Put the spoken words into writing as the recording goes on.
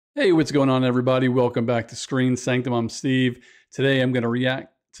Hey, what's going on, everybody? Welcome back to Screen Sanctum. I'm Steve. Today I'm going to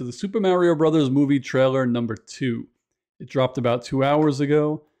react to the Super Mario Brothers movie trailer number 2. It dropped about 2 hours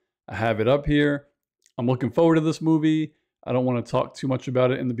ago. I have it up here. I'm looking forward to this movie. I don't want to talk too much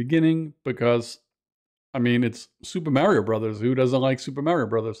about it in the beginning because, I mean, it's Super Mario Brothers. Who doesn't like Super Mario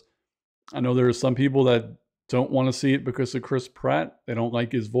Brothers? I know there are some people that don't want to see it because of Chris Pratt. They don't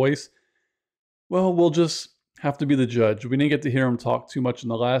like his voice. Well, we'll just have to be the judge. We didn't get to hear him talk too much in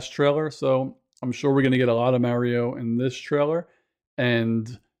the last trailer, so I'm sure we're going to get a lot of Mario in this trailer.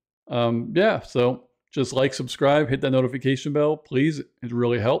 And yeah, so just like, subscribe, hit that notification bell, please. It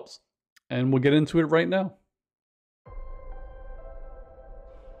really helps. And we'll get into it right now.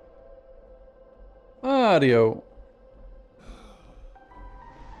 Mario.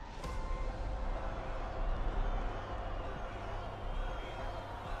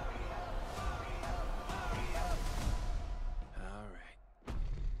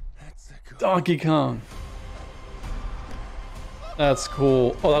 Donkey Kong. That's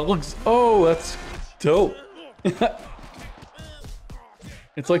cool. Oh, that looks... Oh, that's dope.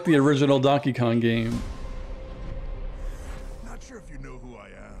 It's like the original Donkey Kong game. Not sure if you know who I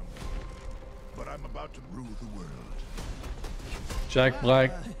am, but I'm about to rule the world. Jack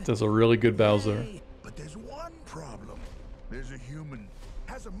Black does a really good Bowser. But there's one problem. There's a human,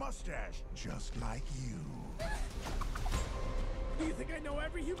 has a mustache, just like you. Do you think I know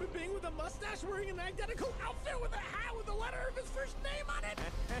every human being with a mustache wearing an identical outfit with a hat with the letter of his first name on it?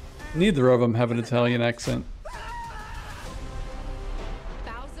 Neither of them have an Italian accent.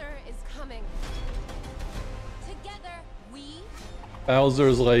 Bowser is coming. Together, we Bowser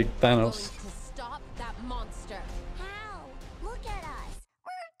is like are going Thanos. to stop that monster. How? Look at us.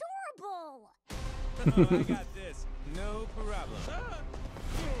 We're adorable. I got this. No problem.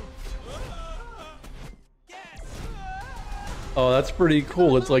 Oh, that's pretty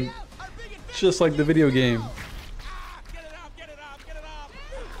cool. It's like just like the video game. Get it off, get it off, get it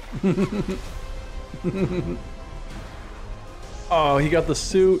off. Oh, he got the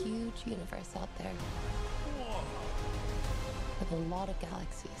suit. Huge universe out there. With a lot of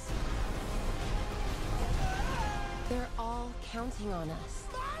galaxies. They're all counting on us.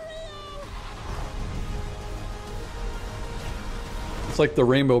 It's like the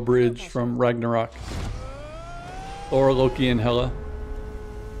Rainbow Bridge from Ragnarok. Or Loki and Hela.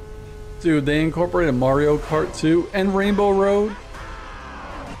 Dude, they incorporated Mario Kart 2 and Rainbow Road.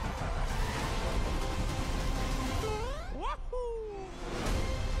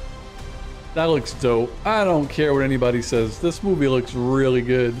 That looks dope. I don't care what anybody says. This movie looks really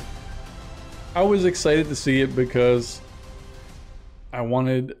good. I was excited to see it because I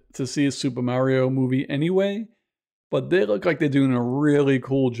wanted to see a Super Mario movie anyway. But they look like they're doing a really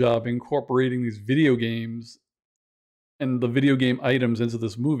cool job incorporating these video games and the video game items into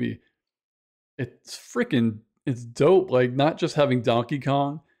this movie. It's dope. Like, not just having Donkey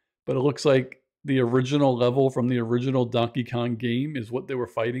Kong, but it looks like the original level from the original Donkey Kong game is what they were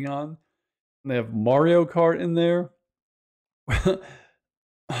fighting on. And they have Mario Kart in there.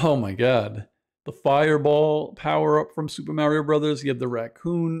 Oh my god. The fireball power-up from Super Mario Brothers. You have the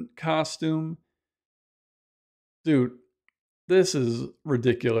raccoon costume. Dude, this is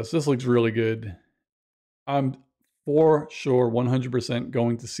ridiculous. This looks really good. I'm for sure 100%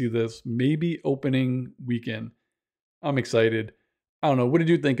 going to see this, maybe opening weekend. I'm excited. I don't know, what did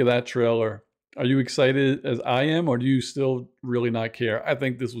you think of that trailer? Are you excited as I am, or do you still really not care? I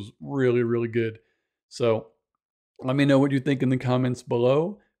think this was really, really good. So let me know what you think in the comments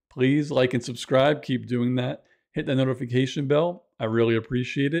below. Please like and subscribe. Keep doing that. Hit that notification bell. I really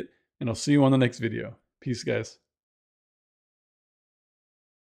appreciate it. And I'll see you on the next video. Peace, guys.